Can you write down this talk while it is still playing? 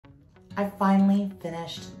I finally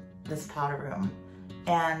finished this powder room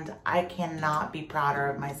and I cannot be prouder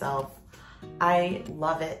of myself. I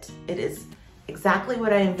love it. It is exactly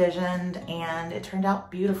what I envisioned and it turned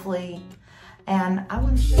out beautifully. And I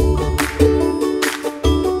want to show you.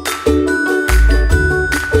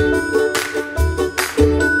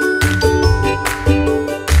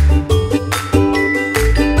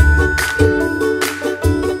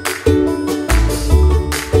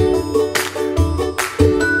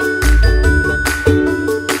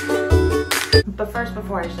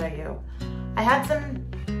 Before I show you, I had some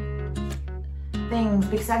things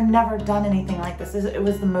because I've never done anything like this. It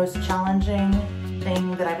was the most challenging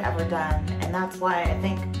thing that I've ever done, and that's why I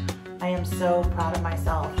think I am so proud of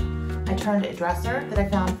myself. I turned a dresser that I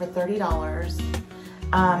found for $30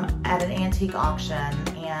 at an antique auction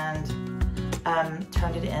and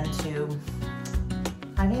turned it into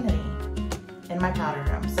my vanity in my powder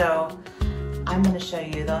room. So I'm going to show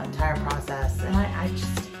you the entire process, and I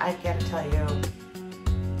gotta tell you,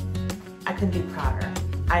 I couldn't be prouder.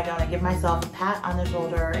 I'm gonna give myself a pat on the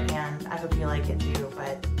shoulder, and I hope you like it too,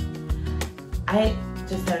 but I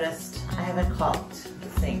just noticed I haven't caulked the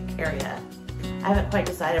sink area. I haven't quite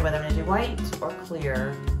decided whether I'm gonna do white or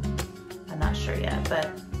clear. I'm not sure yet,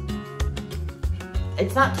 but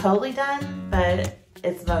it's not totally done, but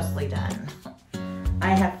it's mostly done.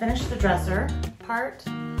 I have finished the dresser part.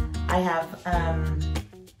 I have, I'm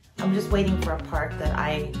just waiting for a part that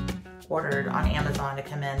I ordered on Amazon to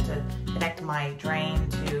come in to connect my drain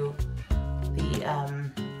to the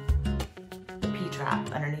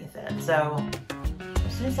P-trap underneath it. So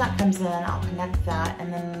as soon as that comes in, I'll connect that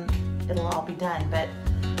and then it'll all be done. But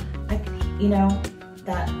you know,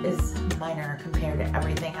 that is minor compared to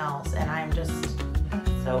everything else, and I'm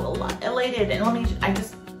so elated. And I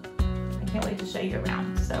can't wait to show you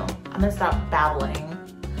around. So I'm gonna stop babbling.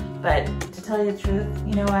 But to tell you the truth,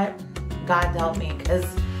 you know what? God helped me, because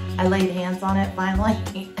I laid hands on it finally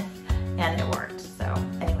and it worked. So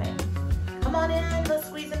anyway, come on in, let's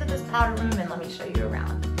squeeze into this powder room and let me show you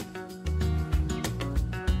around.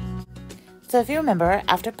 So if you remember,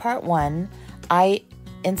 after part 1, I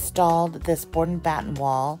installed this board and batten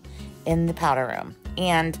wall in the powder room.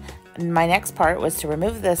 And my next part was to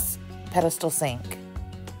remove this pedestal sink.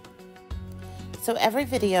 So every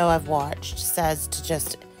video I've watched says to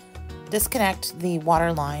just disconnect the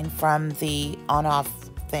water line from the on-off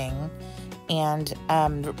thing and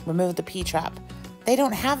remove the P-trap. They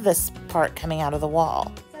don't have this part coming out of the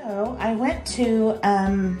wall. So I went to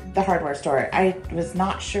the hardware store. I was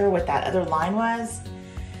not sure what that other line was.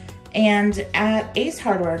 And at Ace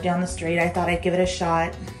Hardware down the street, I thought I'd give it a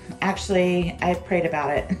shot. Actually, I prayed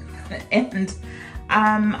about it. And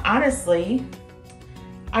honestly,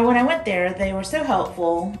 when I went there, they were so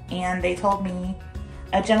helpful, and they told me,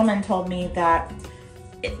 a gentleman told me that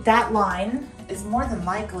that line is more than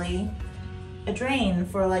likely a drain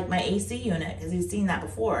for like my AC unit, because he's seen that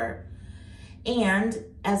before. And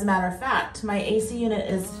as a matter of fact, my AC unit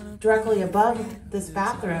is directly above this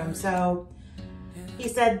bathroom. So he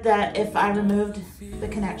said that if I removed the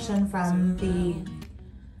connection from the,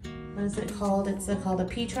 what is it called? It's called a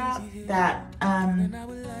P-trap, that, and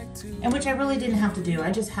which I really didn't have to do.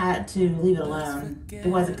 I just had to leave it alone. It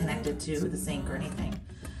wasn't connected to the sink or anything.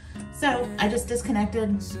 So I just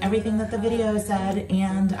disconnected everything that the video said,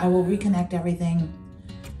 and I will reconnect everything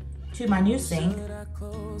to my new sink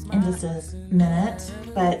in just a minute.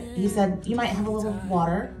 But he said you might have a little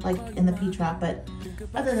water, like in the P-trap, but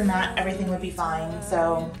other than that, everything would be fine.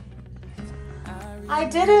 So I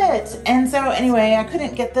did it. And so anyway, I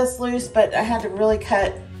couldn't get this loose, but I had to really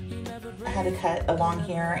cut. I had to cut along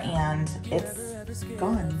here, and it's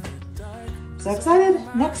gone. So excited.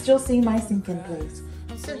 Next, you'll see my sink in place.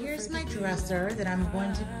 So here's my dresser that I'm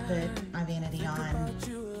going to put my vanity on.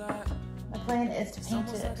 My plan is to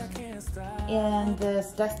paint it in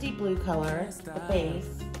this dusty blue color, the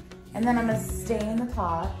base, and then I'm going to stain the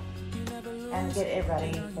top and get it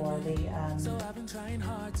ready for the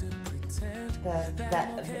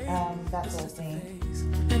vessel sink.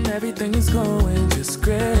 And everything is going just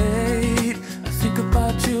great. I think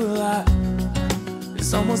about you a lot.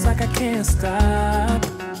 It's almost like I can't stop.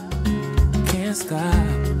 Can't stop.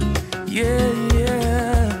 Yeah,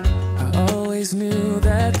 yeah. I always knew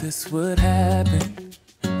that this would happen.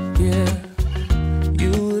 Yeah.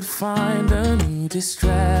 You would find a new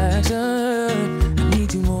distraction. I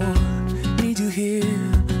need you more, need you here,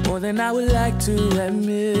 more than I would like to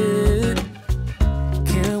admit.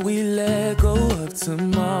 Can we let go of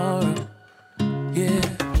tomorrow? Yeah.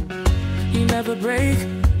 You never break,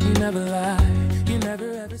 you never lie, you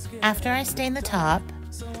never ever skip. After I stained the top,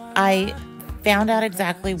 I found out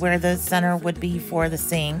exactly where the center would be for the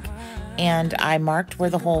sink, and I marked where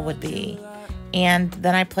the hole would be. And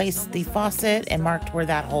then I placed the faucet and marked where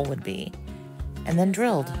that hole would be, and then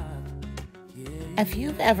drilled. If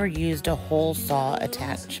you've ever used a hole saw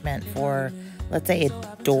attachment for, let's say,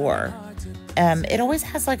 a door, it always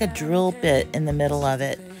has like a drill bit in the middle of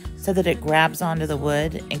it so that it grabs onto the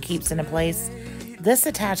wood and keeps it in place. This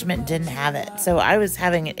attachment didn't have it, so I was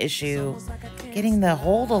having an issue getting the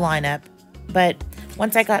hole to line up, but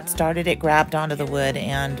once I got started, it grabbed onto the wood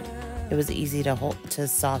and it was easy to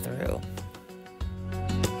saw through.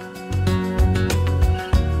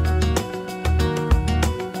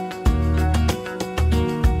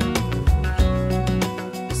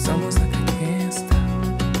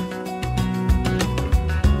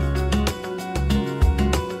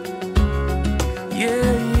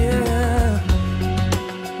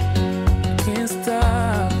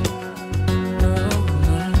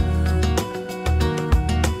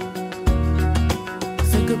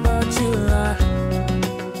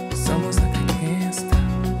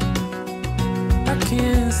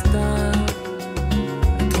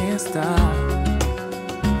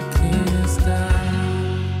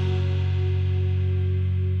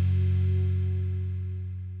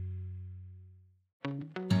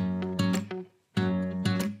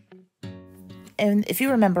 And if you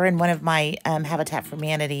remember in one of my Habitat for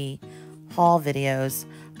Vanity haul videos,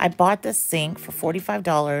 I bought this sink for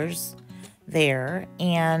 $45 there,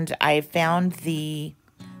 and I found the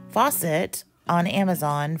faucet on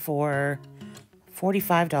Amazon for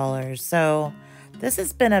 $45. So this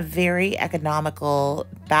has been a very economical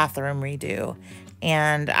bathroom redo,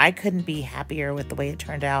 and I couldn't be happier with the way it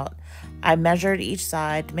turned out. I measured each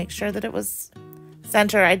side to make sure that it was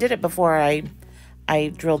center. I did it before I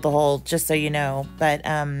drilled the hole, just so you know, but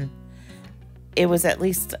it was at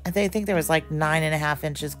least, I think there was like 9.5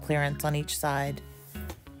 inches clearance on each side.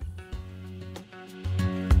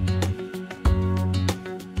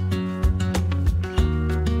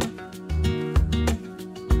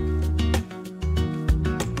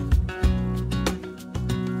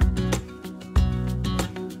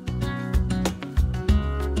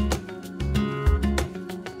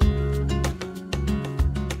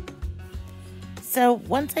 So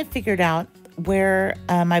once I figured out where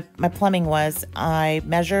my plumbing was, I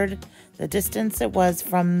measured the distance it was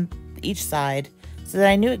from each side so that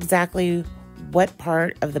I knew exactly what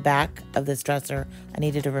part of the back of this dresser I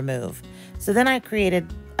needed to remove. So then I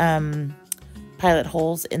created pilot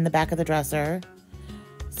holes in the back of the dresser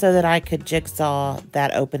so that I could jigsaw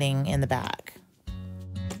that opening in the back.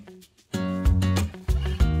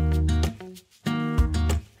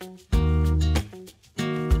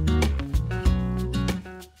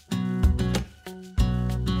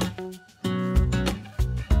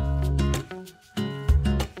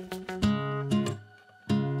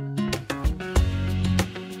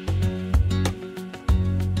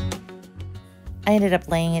 I ended up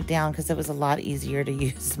laying it down because it was a lot easier to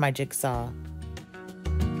use my jigsaw.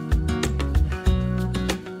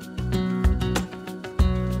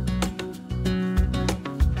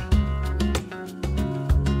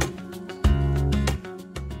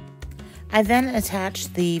 I then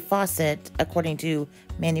attached the faucet according to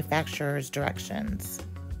manufacturer's directions.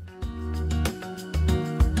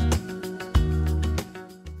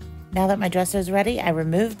 Now that my dresser is ready, I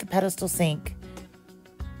removed the pedestal sink.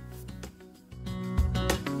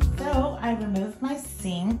 I removed my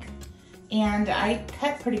sink and I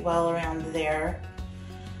cut pretty well around there.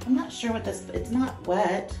 I'm not sure what this, it's not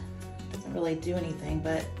wet. It doesn't really do anything,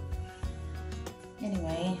 but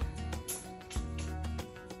anyway,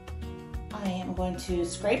 I am going to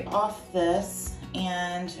scrape off this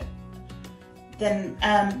and then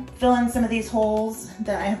fill in some of these holes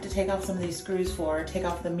that I have to take off some of these screws for, take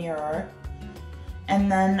off the mirror, and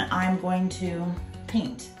then I'm going to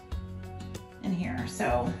paint in here.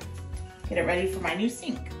 So get it ready for my new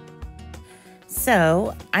sink.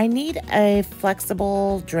 So I need a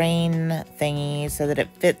flexible drain thingy so that it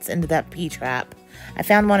fits into that P-trap. I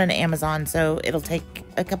found one on Amazon, so it'll take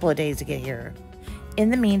a couple of days to get here. In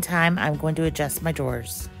the meantime, I'm going to adjust my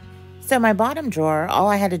drawers. So my bottom drawer, all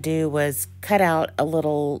I had to do was cut out a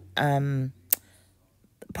little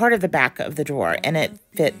part of the back of the drawer, and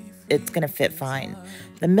it's gonna fit fine.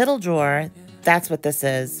 The middle drawer, that's what this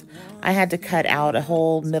is. I had to cut out a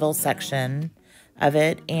whole middle section of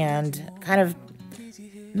it and kind of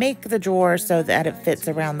make the drawer so that it fits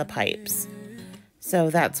around the pipes.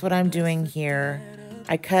 So that's what I'm doing here.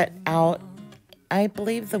 I cut out, I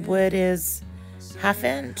believe the wood is 1/2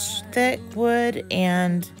 inch thick wood,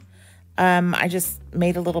 and I just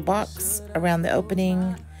made a little box around the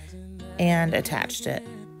opening and attached it.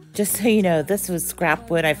 Just so you know, this was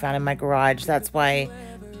scrap wood I found in my garage. That's why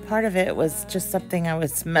part of it was just something I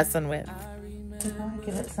was messing with. We're going to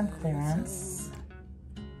give it some clearance.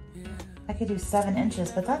 I could do 7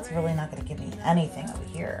 inches, but that's really not going to give me anything over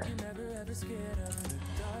here.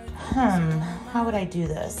 How would I do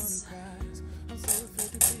this?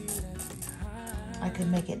 I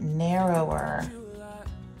could make it narrower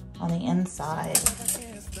on the inside. Let's see.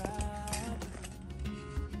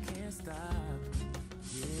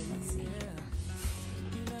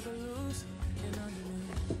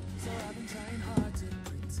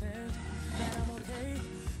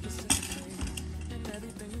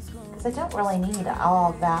 So I don't really need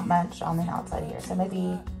all that much on the outside here. So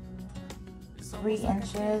maybe 3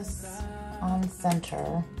 inches on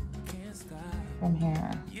center from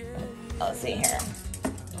here. Let's see here.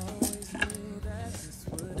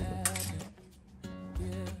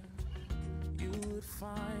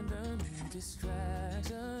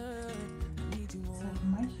 So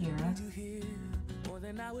right here,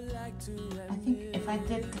 I think if I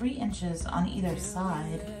did 3 inches on either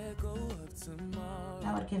side,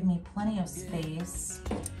 that would give me plenty of space.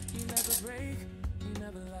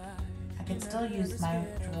 I could still use my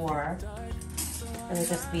drawer. It would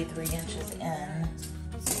just be 3 inches in.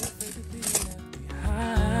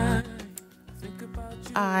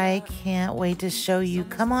 I can't wait to show you.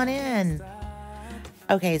 Come on in.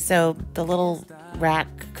 Okay, so the little rack,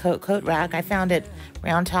 coat rack, I found it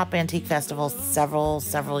Round Top Antique Festival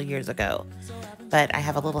several years ago. But I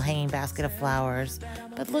have a little hanging basket of flowers.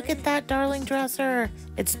 But look at that darling dresser.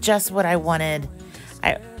 It's just what I wanted.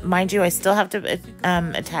 Mind you, I still have to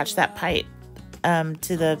attach that pipe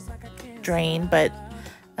to the drain, but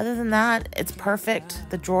other than that, it's perfect.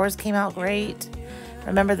 The drawers came out great.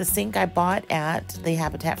 Remember the sink I bought at the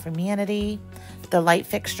Habitat for Humanity? The light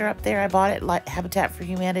fixture up there, I bought it at Habitat for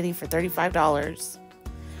Humanity for $35.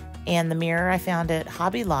 And the mirror I found at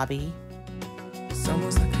Hobby Lobby. It's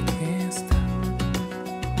almost like I can't stop.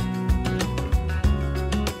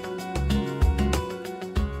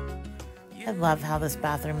 I love how this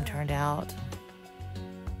bathroom turned out.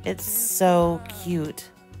 It's so cute.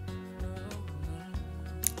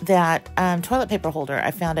 That toilet paper holder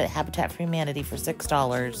I found at Habitat for Humanity for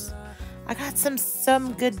 $6. I got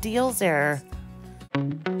some good deals there.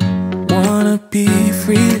 Wanna be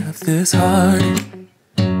free of this heart,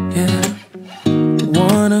 yeah.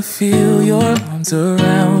 Wanna feel your arms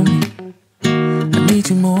around me. I need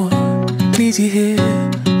you more, need you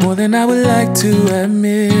here, more than I would like to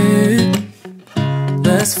admit.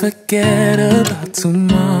 Let's forget about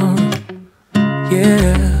tomorrow,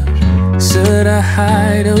 yeah. Should I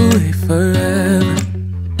hide away forever?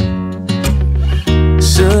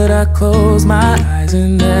 Should I close my eyes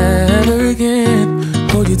and never again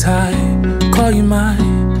hold you tight, call you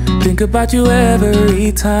mine, think about you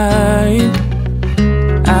every time?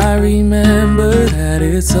 I remember that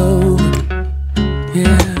it's over,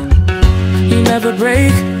 yeah. You never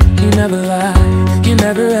break, you never lie, you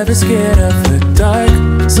never ever scared of the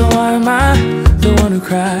dark. So why am I the one who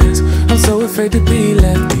cries? I'm so afraid to be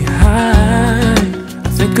left behind. I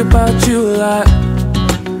think about you a lot.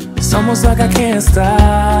 It's almost like I can't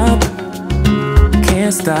stop.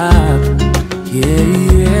 Can't stop. Yeah,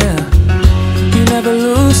 yeah. You never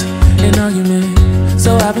lose an argument,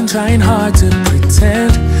 so I've been trying hard to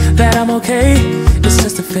pretend that I'm okay. It's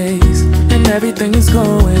just a phase, and everything is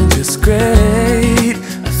going just great.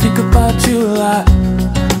 I think about you a lot.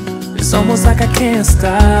 It's almost like I can't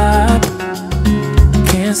stop.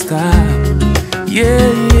 Can't stop.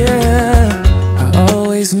 Yeah, yeah. I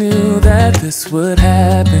always knew that this would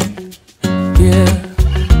happen. Yeah.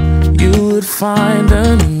 You would find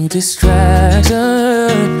a new distraction.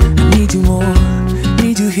 I need you more,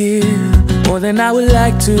 need you here, more than I would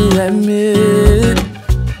like to admit.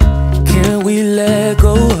 Can we let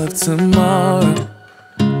go of tomorrow?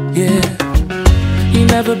 Yeah. You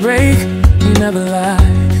never break, you never lie,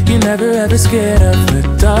 you never ever scared of the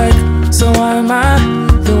dark. So why am I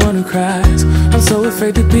the one who cries? I'm so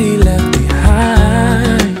afraid to be left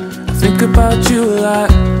behind. I think about you a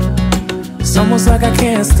lot. It's almost like I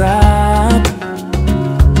can't stop.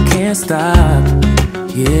 Can't stop.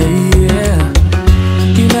 Yeah, yeah.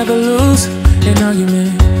 You never lose an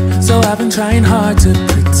argument, so I've been trying hard to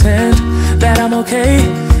pretend that I'm okay.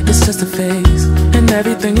 It's just a phase, and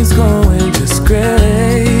everything is going just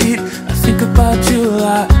great. I think about you a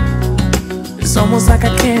lot. It's almost like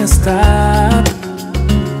I can't stop.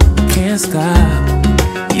 Can't stop.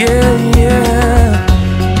 Yeah, yeah.